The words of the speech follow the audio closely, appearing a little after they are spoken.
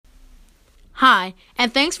Hi,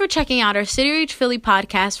 and thanks for checking out our City Reach Philly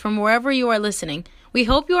podcast from wherever you are listening. We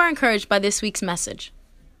hope you are encouraged by this week's message.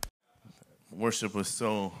 Worship was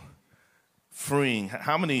so freeing.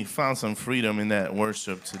 How many found some freedom in that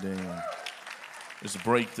worship today? There's a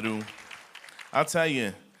breakthrough. I'll tell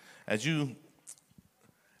you, as you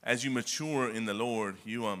mature in the Lord,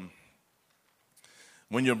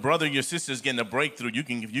 when your brother, your sister's getting a breakthrough, you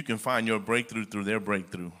can find your breakthrough through their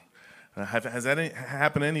breakthrough. Has that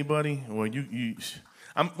happened to anybody? Or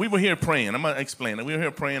we were here praying. I'm gonna explain. We were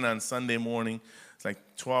here praying on Sunday morning. It's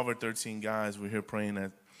like 12 or 13 guys. We're here praying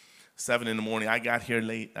at 7 in the morning. I got here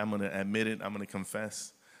late. I'm gonna admit it. I'm gonna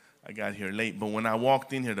confess. I got here late. But when I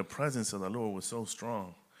walked in here, the presence of the Lord was so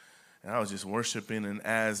strong, and I was just worshiping. And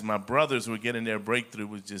as my brothers were getting their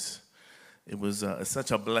breakthrough, it was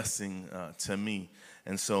such a blessing to me.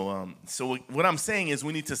 And so what I'm saying is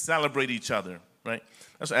we need to celebrate each other, right?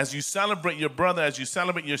 So as you celebrate your brother, as you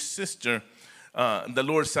celebrate your sister, the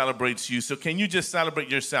Lord celebrates you. So can you just celebrate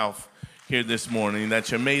yourself here this morning,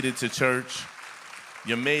 that you made it to church,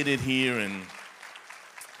 you made it here.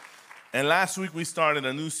 And last week we started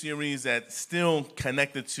a new series that's still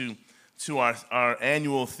connected to our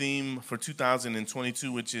annual theme for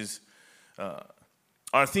 2022, which is,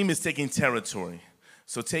 our theme is taking territory.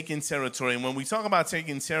 So taking territory, and when we talk about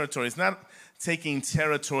taking territory, it's not taking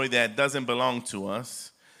territory that doesn't belong to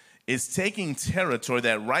us. It's taking territory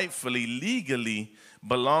that rightfully, legally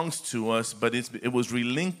belongs to us, but it was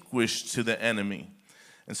relinquished to the enemy.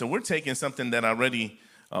 And so we're taking something that already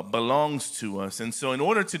belongs to us. And so in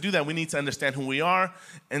order to do that, we need to understand who we are.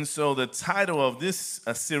 And so the title of this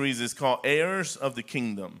series is called Heirs of the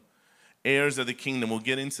Kingdom. Heirs of the Kingdom. We'll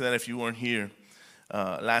get into that if you weren't here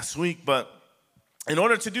last week. But in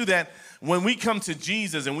order to do that, when we come to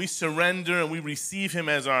Jesus and we surrender and we receive him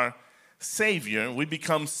as our Savior, we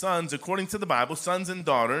become sons, according to the Bible, sons and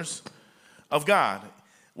daughters of God,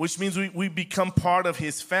 which means we become part of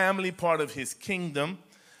his family, part of his kingdom.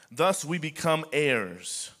 Thus, we become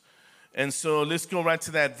heirs. And so let's go right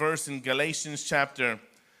to that verse in Galatians chapter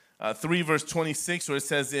 3, verse 26, where it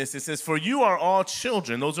says this. It says, "For you are all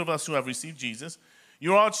children," those of us who have received Jesus,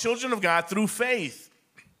 "you are all children of God through faith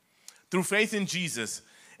in Jesus.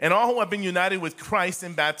 And all who have been united with Christ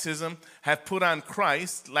in baptism have put on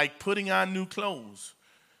Christ like putting on new clothes.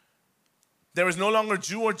 There is no longer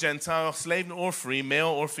Jew or Gentile, slave or free, male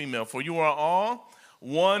or female, for you are all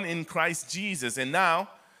one in Christ Jesus. And now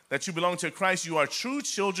that you belong to Christ, you are true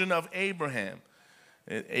children of Abraham."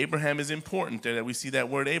 Abraham is important there that we see that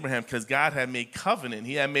word Abraham, because God had made covenant.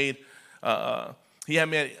 He had made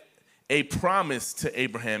a promise to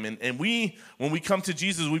Abraham. And when we come to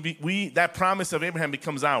Jesus, that promise of Abraham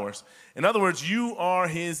becomes ours. In other words, you are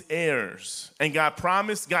his heirs. And God's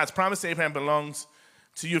promise to Abraham belongs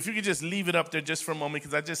to you. If you could just leave it up there just for a moment,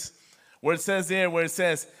 because where it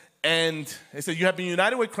says, and it says, you have been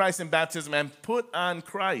united with Christ in baptism and put on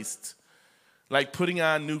Christ, like putting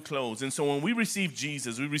on new clothes. And so when we receive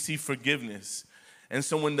Jesus, we receive forgiveness. And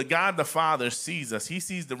so when God the Father sees us, he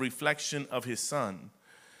sees the reflection of his Son.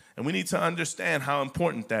 And we need to understand how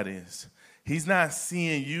important that is. He's not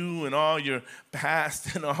seeing you and all your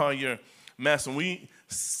past and all your mess. When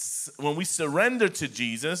we surrender to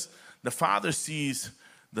Jesus, the Father sees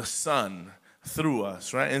the Son through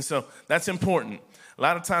us, right? And so that's important. A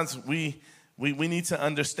lot of times we need to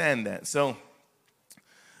understand that. So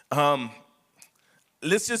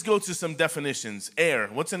let's just go to some definitions. Heir.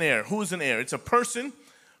 What's an heir? Who is an heir? It's a person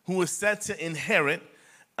who is set to inherit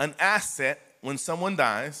an asset when someone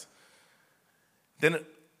dies.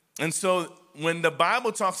 And so when the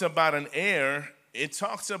Bible talks about an heir, it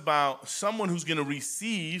talks about someone who's going to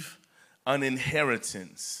receive an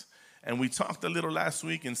inheritance. And we talked a little last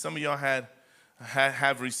week, and some of y'all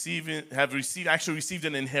have received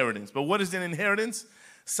an inheritance. But what is an inheritance?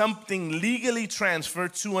 Something legally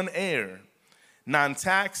transferred to an heir,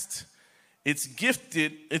 non-taxed. It's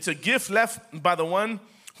gifted. It's a gift left by the one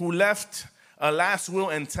who left a last will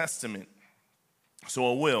and testament. So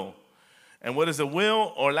a will. And what is a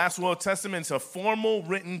will or last will or testament? It's a formal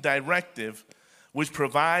written directive which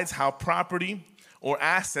provides how property or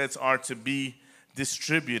assets are to be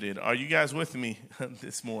distributed. Are you guys with me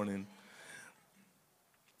this morning?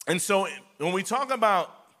 And so when we talk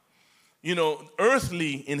about,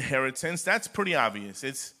 earthly inheritance, that's pretty obvious.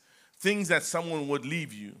 It's things that someone would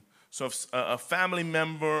leave you. So if a family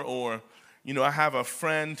member or, I have a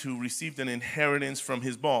friend who received an inheritance from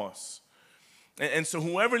his boss. And so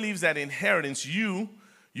whoever leaves that inheritance, you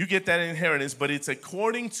get that inheritance, but it's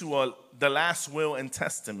according to the last will and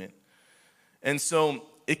testament. And so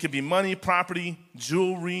it could be money, property,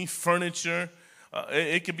 jewelry, furniture.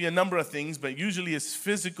 It could be a number of things, but usually it's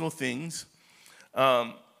physical things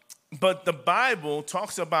But the Bible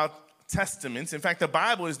talks about testaments. In fact, the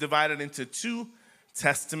Bible is divided into 2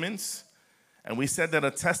 testaments. And we said that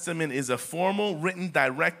a testament is a formal written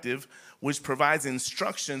directive which provides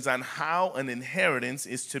instructions on how an inheritance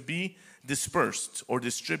is to be dispersed or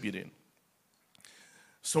distributed.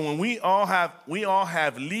 So when we all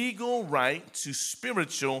have legal right to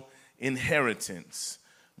spiritual inheritance.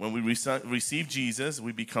 When we receive Jesus,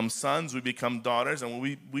 we become sons, we become daughters, and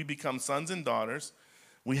when we become sons and daughters,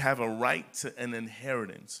 we have a right to an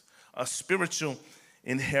inheritance, a spiritual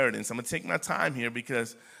inheritance. I'm going to take my time here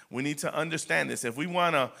because we need to understand this. If we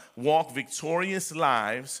want to walk victorious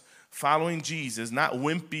lives following Jesus, not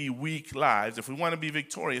wimpy, weak lives, if we want to be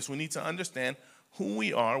victorious, we need to understand who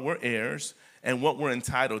we are, we're heirs, and what we're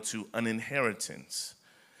entitled to, an inheritance.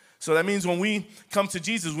 So that means when we come to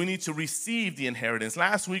Jesus, we need to receive the inheritance.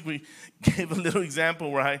 Last week, we gave a little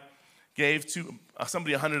example where I gave to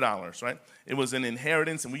somebody $100, right? It was an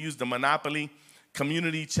inheritance, and we used the Monopoly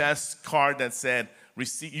community chest card that said,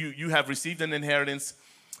 you have received an inheritance,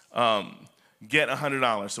 get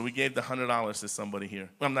 $100. So we gave the $100 to somebody here.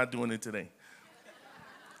 I'm not doing it today.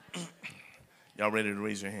 Y'all ready to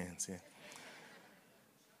raise your hands? Yeah.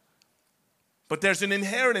 But there's an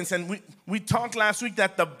inheritance, and we talked last week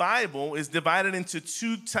that the Bible is divided into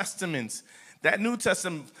 2 testaments. That New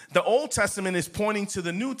Testament, the Old Testament is pointing to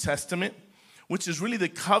the New Testament, which is really the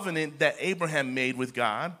covenant that Abraham made with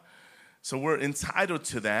God. So we're entitled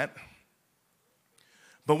to that.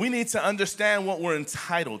 But we need to understand what we're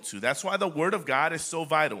entitled to. That's why the Word of God is so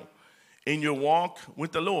vital in your walk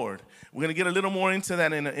with the Lord. We're going to get a little more into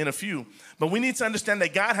that in a few. But we need to understand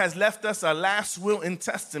that God has left us a last will and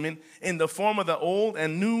testament in the form of the Old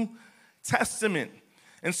and New Testament.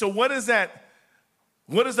 And so what is that?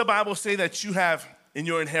 What does the Bible say that you have in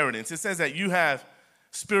your inheritance? It says that you have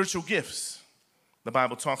spiritual gifts. The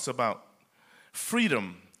Bible talks about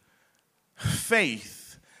freedom,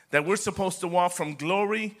 faith, that we're supposed to walk from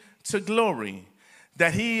glory to glory,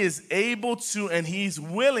 that he is able to and he's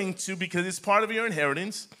willing to, because it's part of your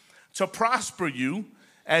inheritance, to prosper you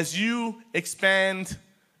as you expand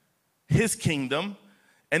his kingdom.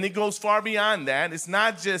 And it goes far beyond that. It's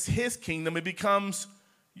not just his kingdom, it becomes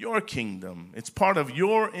your kingdom. It's part of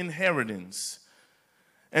your inheritance.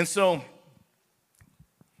 And so,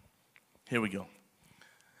 here we go.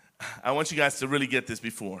 I want you guys to really get this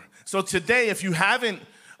before. So today, if you haven't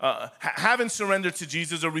surrendered to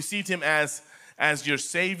Jesus or received him as your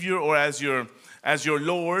Savior or as your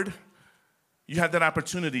Lord, you have that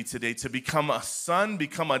opportunity today to become a son,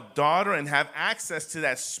 become a daughter, and have access to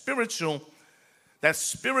that spiritual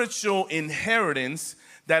inheritance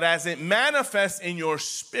that as it manifests in your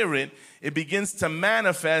spirit, it begins to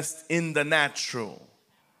manifest in the natural.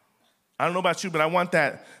 I don't know about you, but I want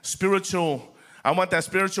that spiritual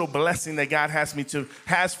blessing that God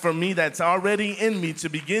has for me that's already in me to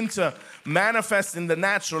begin to manifest in the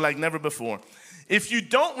natural like never before. If you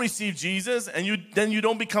don't receive Jesus, then you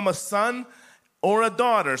don't become a son or a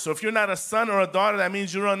daughter. So if you're not a son or a daughter, that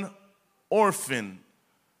means you're an orphan.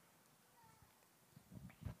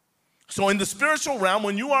 So in the spiritual realm,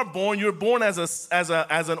 when you are born, you're born as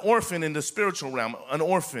an orphan in the spiritual realm, an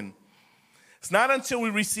orphan. It's not until we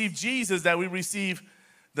receive Jesus that we receive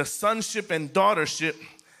the sonship and daughtership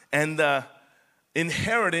and the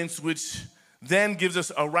inheritance, which then gives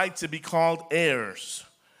us a right to be called heirs.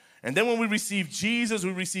 And then when we receive Jesus,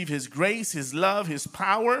 we receive his grace, his love, his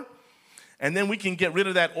power, and then we can get rid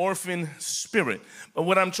of that orphan spirit. But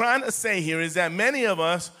what I'm trying to say here is that many of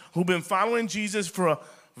us who've been following Jesus for a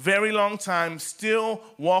very long time still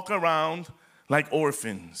walk around like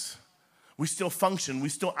orphans. We still function, we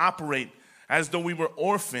still operate as though we were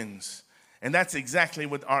orphans. And that's exactly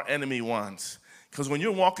what our enemy wants. Because when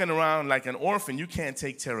you're walking around like an orphan, you can't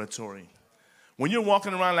take territory. When you're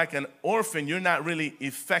walking around like an orphan, you're not really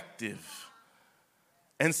effective.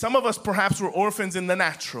 And some of us perhaps were orphans in the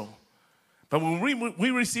natural. But when we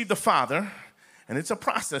receive the Father, and it's a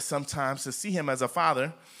process sometimes to see him as a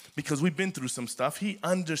father because we've been through some stuff. He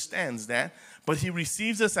understands that, but he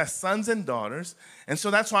receives us as sons and daughters. And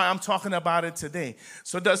so that's why I'm talking about it today.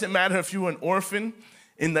 So it doesn't matter if you're an orphan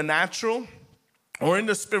in the natural or in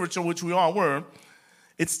the spiritual, which we all were.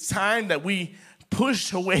 It's time that we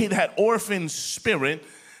push away that orphan spirit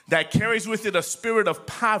that carries with it a spirit of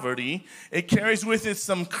poverty. It carries with it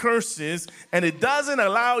some curses, and it doesn't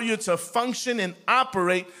allow you to function and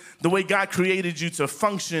operate the way God created you to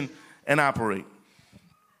function and operate.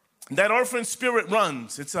 That orphan spirit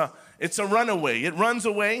runs. It's a runaway. It runs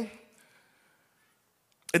away.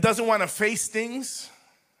 It doesn't want to face things.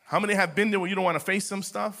 How many have been there where you don't want to face some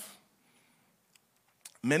stuff?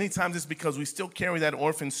 Many times it's because we still carry that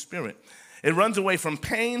orphan spirit. It runs away from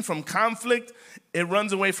pain, from conflict. It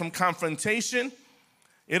runs away from confrontation.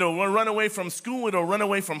 It'll run away from school. It'll run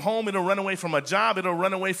away from home. It'll run away from a job. It'll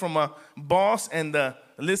run away from a boss, and the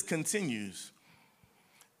list continues.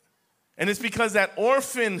 And it's because that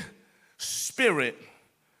orphan spirit,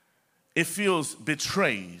 it feels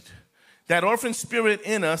betrayed. That orphan spirit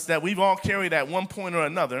in us that we've all carried at one point or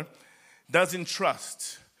another doesn't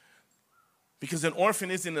trust. Because an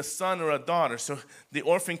orphan isn't a son or a daughter, so the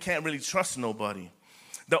orphan can't really trust nobody.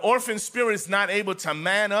 The orphan spirit is not able to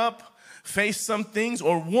man up, face some things,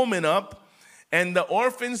 or woman up, and the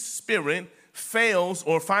orphan spirit fails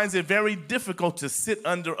or finds it very difficult to sit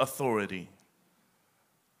under authority.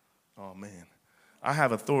 Oh man, I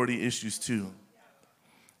have authority issues too.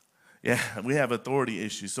 Yeah, we have authority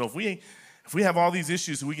issues. So if we have all these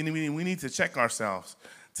issues, we need to check ourselves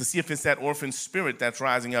to see if it's that orphan spirit that's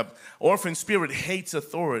rising up. Orphan spirit hates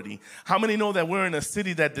authority. How many know that we're in a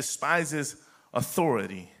city that despises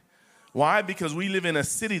authority? Why? Because we live in a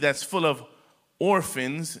city that's full of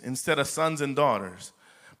orphans instead of sons and daughters.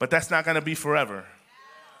 But that's not going to be forever.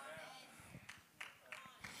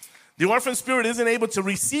 The orphan spirit isn't able to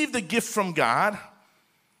receive the gift from God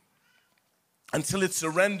until it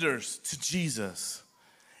surrenders to Jesus.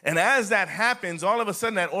 And as that happens, all of a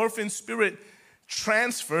sudden that orphan spirit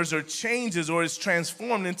transfers or changes or is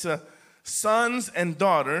transformed into sons and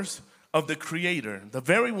daughters of the Creator, the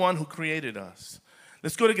very one who created us.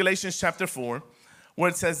 Let's go to Galatians chapter 4, where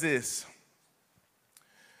it says this.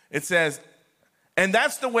 It says, and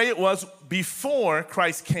that's the way it was before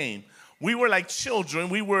Christ came. We were like children.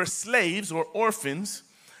 We were slaves or orphans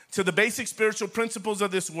to the basic spiritual principles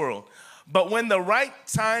of this world. But when the right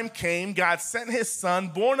time came, God sent his son,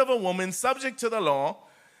 born of a woman, subject to the law.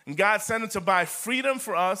 And God sent him to buy freedom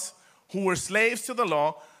for us who were slaves to the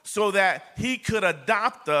law so that he could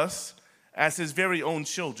adopt us as his very own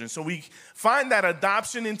children. So we find that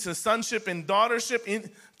adoption into sonship and daughtership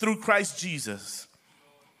through Christ Jesus.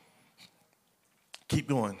 Keep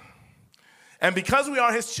going. And because we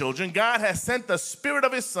are his children, God has sent the spirit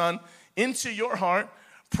of his son into your heart,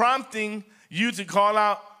 prompting you to call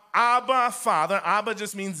out, Abba, Father. Abba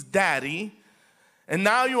just means daddy. And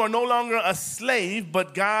now you are no longer a slave,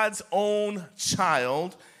 but God's own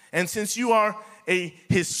child. And since you are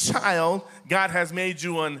his child, God has made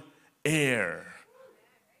you an heir.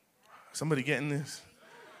 Somebody getting this?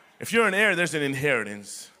 If you're an heir, there's an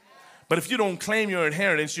inheritance. But if you don't claim your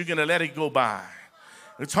inheritance, you're going to let it go by.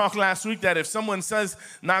 We talked last week that if someone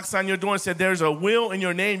knocks on your door and said there's a will in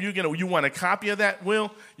your name, you want a copy of that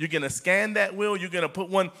will, you're going to scan that will, you're going to put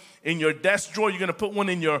one in your desk drawer, you're going to put one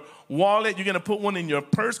in your wallet, you're going to put one in your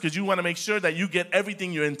purse because you want to make sure that you get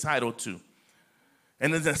everything you're entitled to.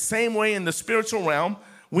 And in the same way in the spiritual realm,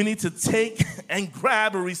 we need to take and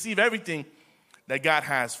grab or receive everything that God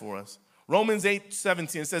has for us. Romans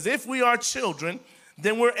 8:17 says, if we are children,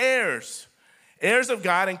 then we're heirs, heirs of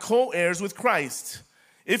God and co-heirs with Christ.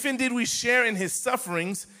 If indeed we share in his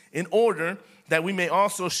sufferings, in order that we may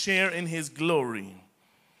also share in his glory.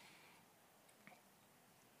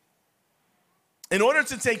 In order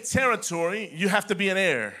to take territory, you have to be an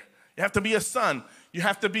heir. You have to be a son. You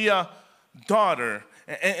have to be a daughter.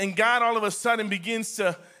 And God all of a sudden begins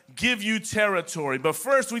to give you territory. But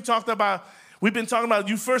first we've been talking about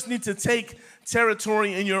you first need to take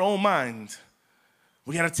territory in your own mind.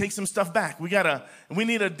 We got to take some stuff back. We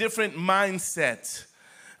need a different mindset.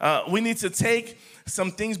 We need to take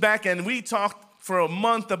some things back, and we talked for a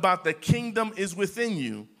month about the kingdom is within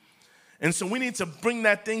you. And so we need to bring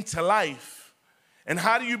that thing to life. And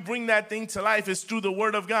how do you bring that thing to life? It's through the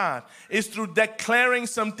word of God. It's through declaring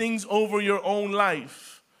some things over your own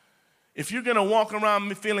life. If you're going to walk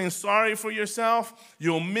around feeling sorry for yourself,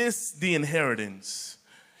 you'll miss the inheritance.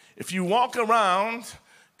 If you walk around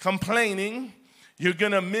complaining, you're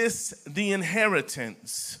going to miss the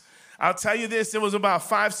inheritance. I'll tell you this, it was about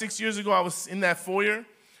 5-6 years ago, I was in that foyer. It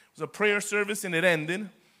was a prayer service and it ended.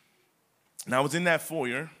 And I was in that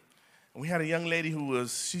foyer. And we had a young lady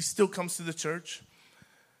she still comes to the church.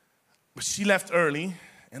 But she left early,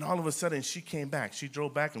 and all of a sudden she came back. She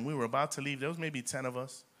drove back, and we were about to leave. There was maybe 10 of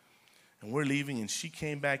us. And we're leaving, and she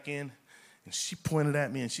came back in, and she pointed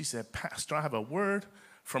at me, and she said, Pastor, I have a word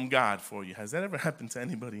from God for you. Has that ever happened to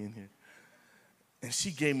anybody in here? And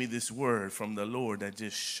she gave me this word from the Lord that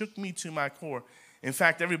just shook me to my core. In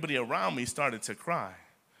fact, everybody around me started to cry.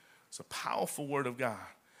 It's a powerful word of God.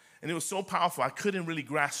 And it was so powerful, I couldn't really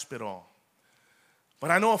grasp it all. But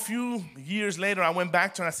I know a few years later, I went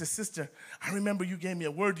back to her and I said, Sister, I remember you gave me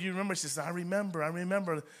a word. Do you remember? She said, I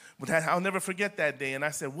remember. But I'll never forget that day. And I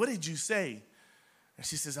said, what did you say? And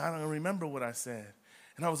she says, I don't remember what I said.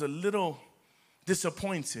 And I was a little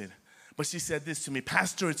disappointed. But she said this to me,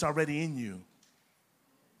 Pastor, it's already in you.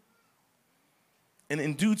 And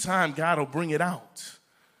in due time, God will bring it out.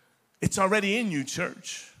 It's already in you,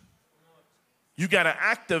 church. You got to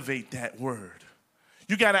activate that word.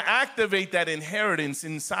 You got to activate that inheritance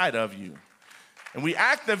inside of you. And we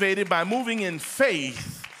activate it by moving in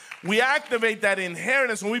faith. We activate that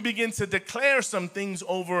inheritance when we begin to declare some things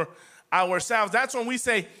over ourselves. That's when we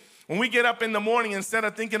say, when we get up in the morning, instead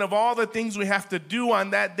of thinking of all the things we have to do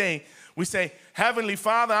on that day, we say, Heavenly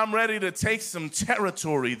Father, I'm ready to take some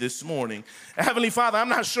territory this morning. Heavenly Father, I'm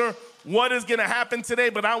not sure what is going to happen today,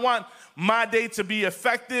 but I want my day to be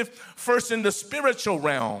effective first in the spiritual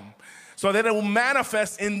realm so that it will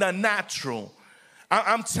manifest in the natural.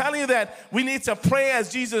 I'm telling you that we need to pray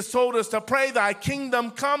as Jesus told us to pray, thy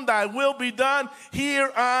kingdom come, thy will be done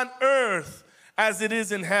here on earth as it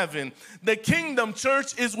is in heaven. The kingdom,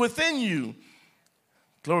 church, is within you.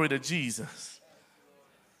 Glory to Jesus.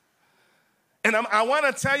 And I want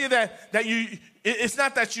to tell you that it's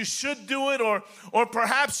not that you should do it or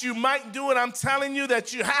perhaps you might do it. I'm telling you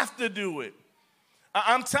that you have to do it.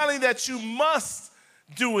 I'm telling you that you must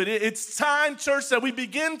do it. It's time, church, that we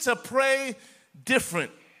begin to pray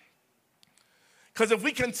different. Because if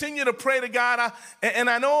we continue to pray to God,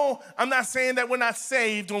 and I know I'm not saying that we're not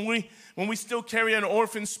saved when we still carry an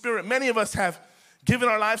orphan spirit. Many of us have given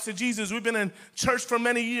our lives to Jesus. We've been in church for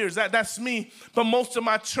many years. That's me. But most of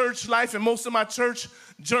my church life and most of my church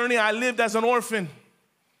journey, I lived as an orphan.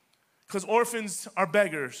 Because orphans are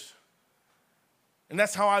beggars. And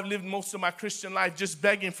that's how I've lived most of my Christian life, just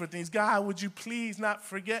begging for things. God, would you please not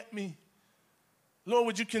forget me? Lord,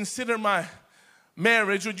 would you consider my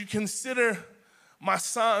marriage? Would you consider my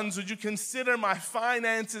sons? Would you consider my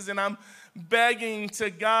finances? And I'm begging to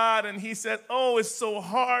God, and he said, oh, it's so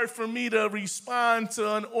hard for me to respond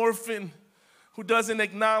to an orphan who doesn't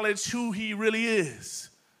acknowledge who he really is.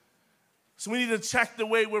 So we need to check the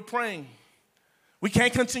way we're praying. We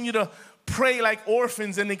can't continue to pray like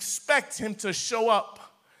orphans and expect him to show up.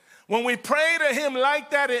 When we pray to him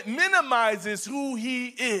like that, it minimizes who he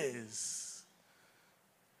is.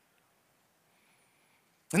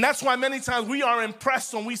 And that's why many times we are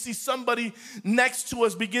impressed when we see somebody next to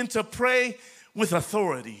us begin to pray with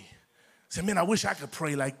authority. Say, man, I wish I could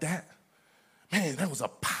pray like that. Man, that was a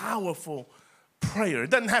powerful prayer.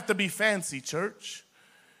 It doesn't have to be fancy, church.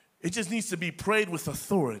 It just needs to be prayed with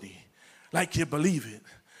authority, like you believe it,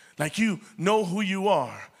 like you know who you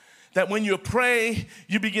are. That when you pray,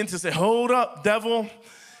 you begin to say, hold up, devil.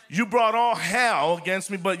 You brought all hell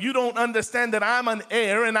against me, but you don't understand that I'm an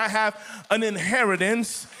heir and I have an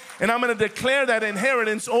inheritance, and I'm going to declare that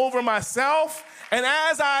inheritance over myself. And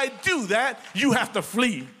as I do that, you have to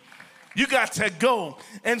flee. You got to go.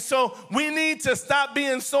 And so we need to stop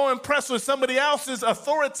being so impressed with somebody else's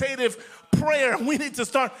authoritative prayer. We need to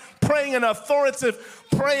start praying an authoritative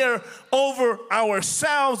prayer over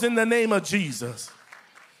ourselves in the name of Jesus.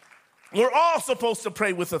 We're all supposed to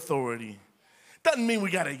pray with authority. Doesn't mean we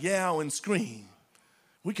got to yell and scream.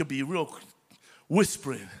 We could be real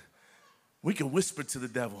whispering. We can whisper to the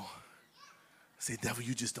devil. Say, devil,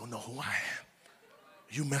 you just don't know who I am.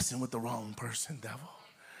 You messing with the wrong person, devil.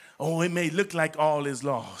 Oh, it may look like all is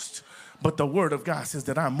lost, but the word of God says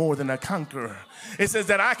that I'm more than a conqueror. It says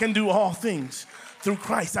that I can do all things through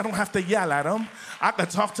Christ. I don't have to yell at him. I can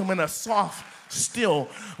talk to him in a soft, still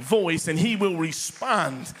voice, and he will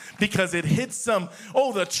respond because it hits him.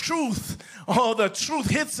 The truth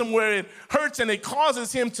hits him where it hurts, and it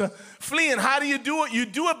causes him to flee. And how do you do it? You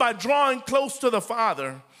do it by drawing close to the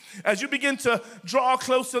Father. As you begin to draw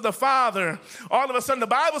close to the Father, all of a sudden the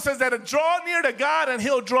Bible says that draw near to God and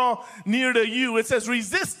he'll draw near to you. It says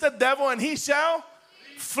resist the devil and he shall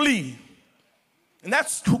flee. And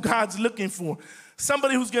that's who God's looking for.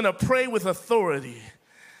 Somebody who's going to pray with authority.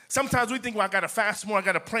 Sometimes we think, well, I got to fast more, I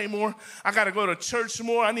got to pray more, I got to go to church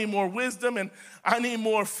more, I need more wisdom, and I need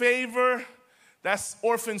more favor. That's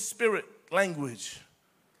orphan spirit language.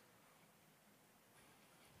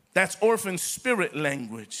 That's orphan spirit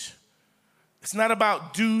language. It's not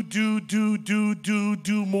about do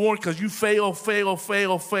more because you fail.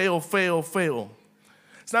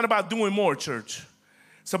 It's not about doing more, church.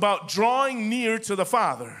 It's about drawing near to the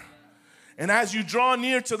Father. And as you draw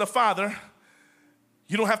near to the Father,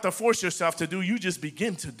 you don't have to force yourself to do. You just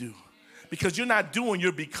begin to do. Because you're not doing,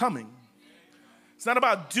 you're becoming. It's not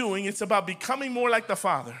about doing. It's about becoming more like the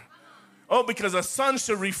Father. Oh, because a son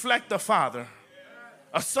should reflect the Father.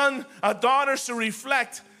 A daughter should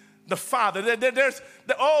reflect the Father.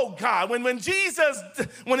 Oh, God, when Jesus,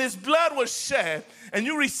 when his blood was shed and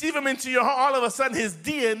you receive him into your heart, all of a sudden his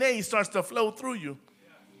DNA starts to flow through you.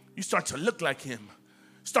 You start to look like him.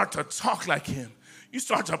 Start to talk like him. You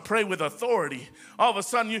start to pray with authority. All of a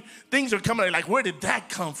sudden, things are coming like, where did that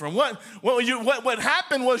come from? What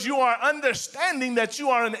happened was you are understanding that you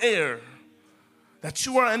are an heir. That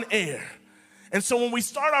you are an heir. And so when we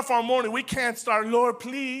start off our morning, we can't start, Lord,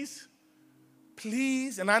 please,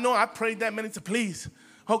 please. And I know I prayed that many times, please.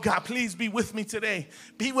 Oh, God, please be with me today.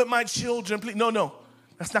 Be with my children, please. No.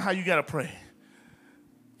 That's not how you got to pray.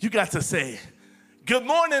 You got to say, good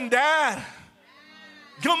morning, Dad.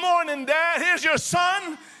 Good morning, Dad. Here's your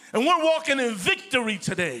son. And we're walking in victory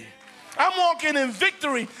today. I'm walking in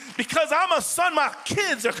victory because I'm a son. My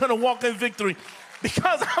kids are going to walk in victory.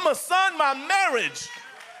 Because I'm a son, my marriage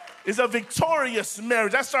is a victorious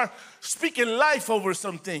marriage. I start speaking life over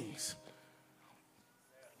some things.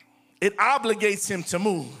 It obligates him to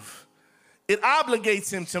move. It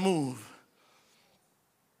obligates him to move.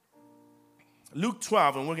 Luke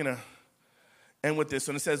 12, and we're going to end with this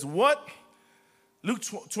one. It says, Luke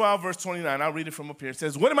 12, verse 29, I'll read it from up here. It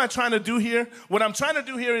says, what am I trying to do here? What I'm trying to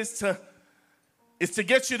do here is to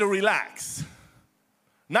get you to relax.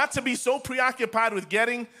 Not to be so preoccupied with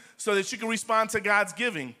getting so that you can respond to God's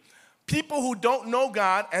giving. People who don't know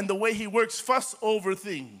God and the way he works fuss over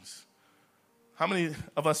things. How many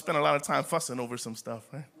of us spend a lot of time fussing over some stuff,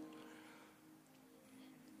 right?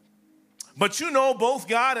 But you know both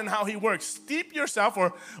God and how he works. Steep yourself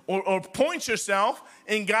or point yourself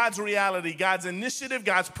in God's reality, God's initiative,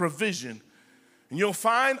 God's provision. And you'll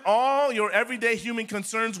find all your everyday human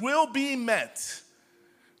concerns will be met.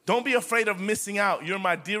 Don't be afraid of missing out. You're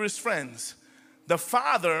my dearest friends. The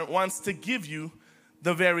Father wants to give you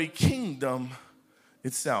the very kingdom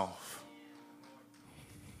itself.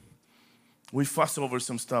 We fuss over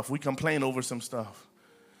some stuff. We complain over some stuff.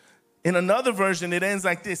 In another version, it ends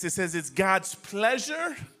like this. It says, it's God's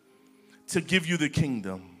pleasure to give you the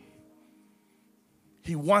kingdom.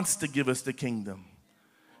 He wants to give us the kingdom.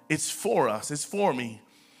 It's for us. It's for me.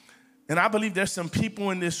 And I believe there's some people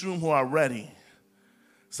in this room who are ready.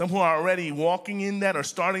 Some who are already walking in that or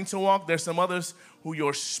starting to walk. There's some others who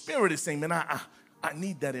your spirit is saying, man, I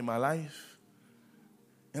need that in my life.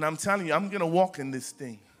 And I'm telling you, I'm going to walk in this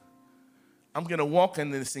thing. I'm going to walk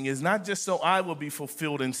in this thing. It's not just so I will be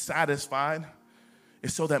fulfilled and satisfied.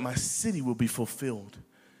 It's so that my city will be fulfilled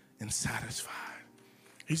and satisfied.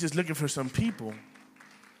 He's just looking for some people.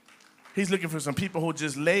 He's looking for some people who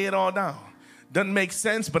just lay it all down. Doesn't make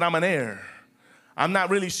sense, but I'm an heir. I'm not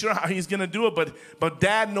really sure how he's going to do it, but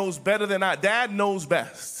Dad knows better than I. Dad knows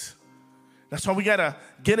best. That's why we got to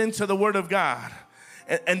get into the Word of God.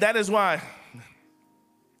 And that is why,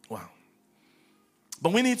 wow.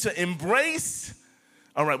 But we need to embrace,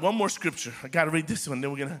 all right, one more scripture. I got to read this one,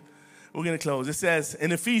 then we're gonna close. It says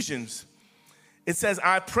in Ephesians, it says,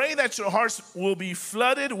 I pray that your hearts will be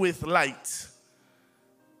flooded with light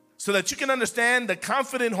so that you can understand the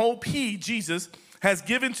confident hope he, Jesus, has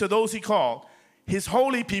given to those he called, his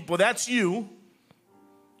holy people, that's you,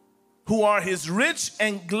 who are his rich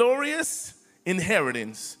and glorious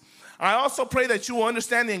inheritance. I also pray that you will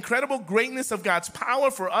understand the incredible greatness of God's power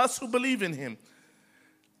for us who believe in him.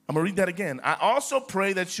 I'm going to read that again. I also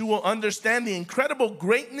pray that you will understand the incredible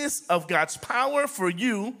greatness of God's power for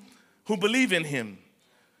you who believe in him.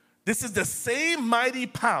 This is the same mighty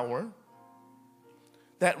power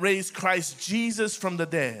that raised Christ Jesus from the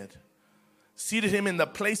dead, seated him in the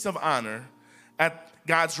place of honor at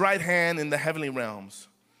God's right hand in the heavenly realms.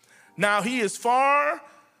 Now he is far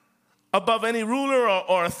above any ruler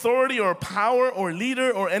or authority or power or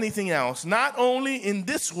leader or anything else, not only in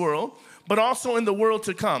this world, but also in the world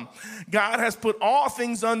to come. God has put all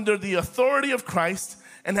things under the authority of Christ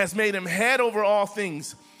and has made him head over all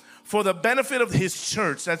things for the benefit of his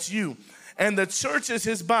church, that's you. And the church is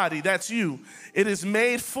his body, that's you. It is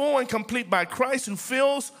made full and complete by Christ who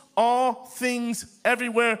fills all things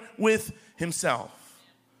everywhere with himself.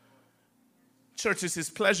 Church, it's his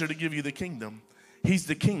pleasure to give you the kingdom. He's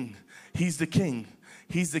the king. He's the king.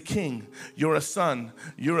 He's the king. You're a son.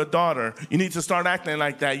 You're a daughter. You need to start acting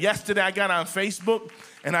like that. Yesterday, I got on Facebook,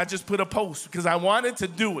 and I just put a post because I wanted to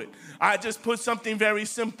do it. I just put something very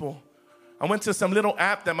simple. I went to some little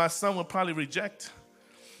app that my son would probably reject,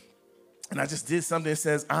 and I just did something that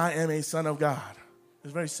says, I am a son of God.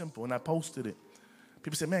 It's very simple, and I posted it.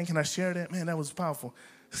 People said, man, can I share that? Man, that was powerful.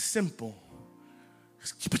 Simple.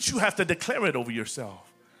 But you have to declare it over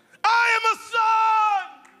yourself. I am a son.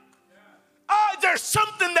 There's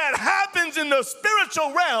something that happens in the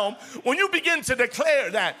spiritual realm when you begin to declare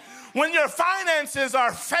that. When your finances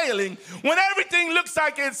are failing, when everything looks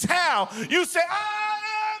like it's hell, you say, I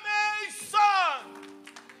am a son.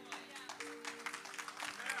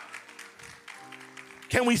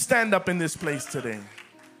 Can we stand up in this place today?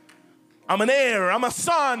 I'm an heir. I'm a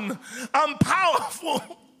son. I'm powerful.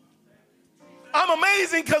 I'm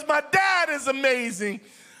amazing because my dad is amazing.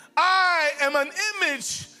 I am an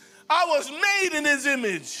image. I was made in his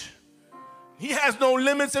image. He has no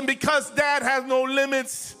limits, and because dad has no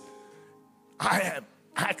limits, I have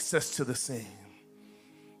access to the same.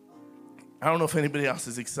 I don't know if anybody else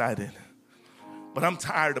is excited, but I'm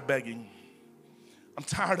tired of begging. I'm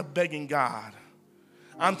tired of begging God.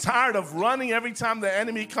 I'm tired of running every time the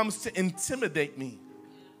enemy comes to intimidate me.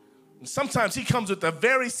 And sometimes he comes with the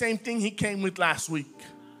very same thing he came with last week.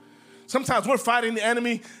 Sometimes we're fighting the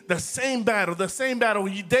enemy, the same battle,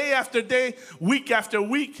 day after day, week after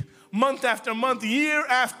week, month after month, year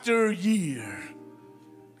after year.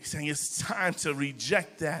 He's saying it's time to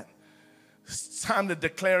reject that. It's time to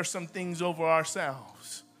declare some things over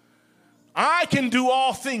ourselves. I can do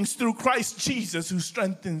all things through Christ Jesus who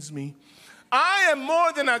strengthens me. I am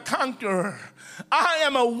more than a conqueror. I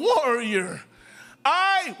am a warrior.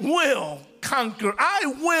 I will conquer.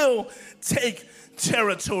 I will take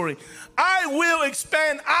territory. I will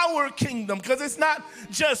expand our kingdom because it's not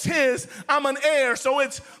just his. I'm an heir, so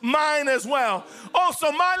it's mine as well.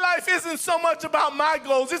 Also, my life isn't so much about my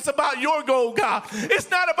goals. It's about your goal, God.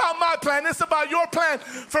 It's not about my plan. It's about your plan.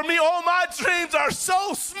 For me, all my dreams are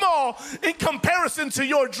so small in comparison to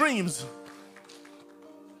your dreams.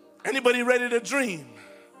 Anybody ready to dream?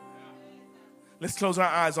 Let's close our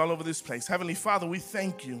eyes all over this place. Heavenly Father, we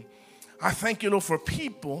thank you. I thank you, Lord, for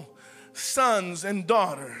people, sons and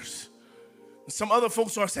daughters. Some other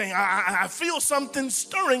folks are saying, I feel something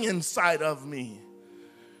stirring inside of me.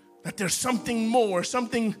 That there's something more,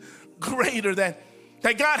 something greater, that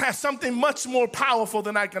God has something much more powerful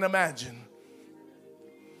than I can imagine.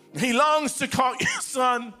 He longs to call you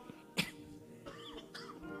son.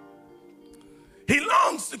 He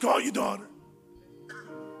longs to call you daughter.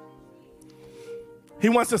 He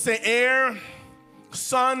wants to say, heir,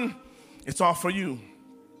 son, it's all for you.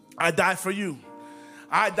 I died for you.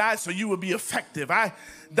 I died so you would be effective. I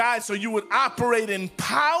died so you would operate in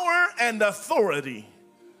power and authority.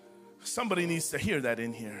 Somebody needs to hear that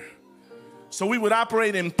in here. So we would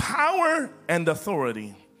operate in power and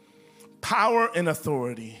authority. Power and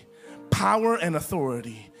authority. Power and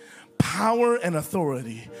authority. Power and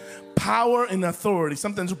authority. Power and authority.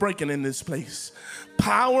 Something's breaking in this place.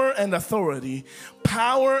 Power and authority.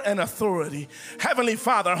 Power and authority. Heavenly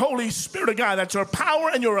Father, Holy Spirit of God, that your power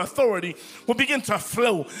and your authority will begin to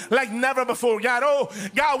flow like never before. God, oh,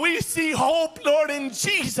 God, we see hope, Lord, in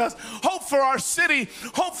Jesus. Hope for our city.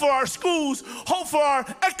 Hope for our schools. Hope for our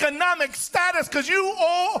economic status, because you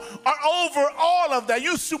all are over all of that.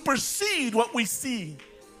 You supersede what we see.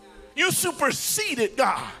 You supersede it,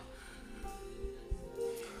 God.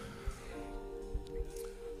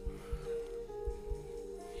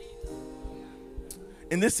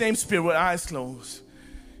 In this same spirit with eyes closed,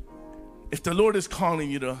 if the Lord is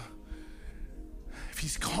calling you if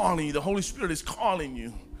he's calling you, the Holy Spirit is calling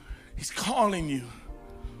you. He's calling you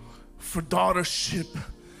for daughtership,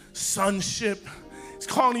 sonship. He's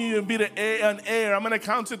calling you to be an heir. I'm going to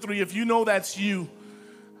count to 3. If you know that's you,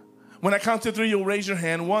 when I count to 3, you'll raise your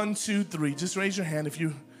hand. 1, 2, 3. Just raise your hand if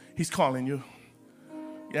he's calling you.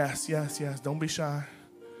 Yes, yes, yes. Don't be shy.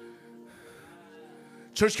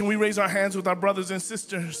 Church, can we raise our hands with our brothers and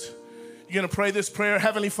sisters? You're going to pray this prayer.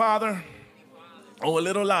 Heavenly Father. Oh, a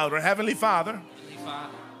little louder. Heavenly Father.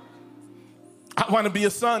 I want to be a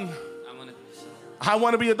son. I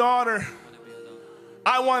want to be a daughter.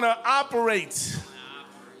 I want to operate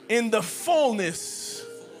in the fullness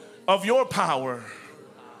of your power.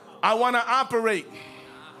 I want to operate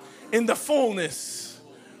in the fullness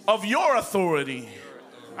of your authority.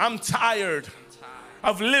 I'm tired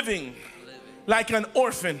of living like an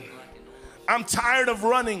orphan. I'm tired of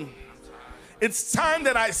running. It's time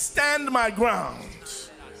that I stand my ground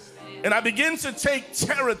and I begin to take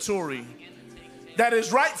territory that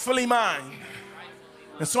is rightfully mine.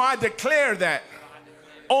 And so I declare that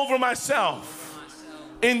over myself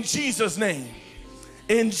in Jesus' name.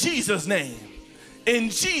 In Jesus' name.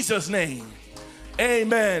 In Jesus' name.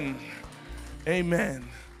 Amen. Amen.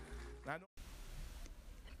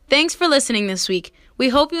 Thanks for listening this week. We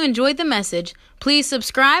hope you enjoyed the message. Please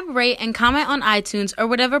subscribe, rate, and comment on iTunes or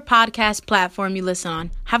whatever podcast platform you listen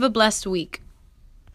on. Have a blessed week.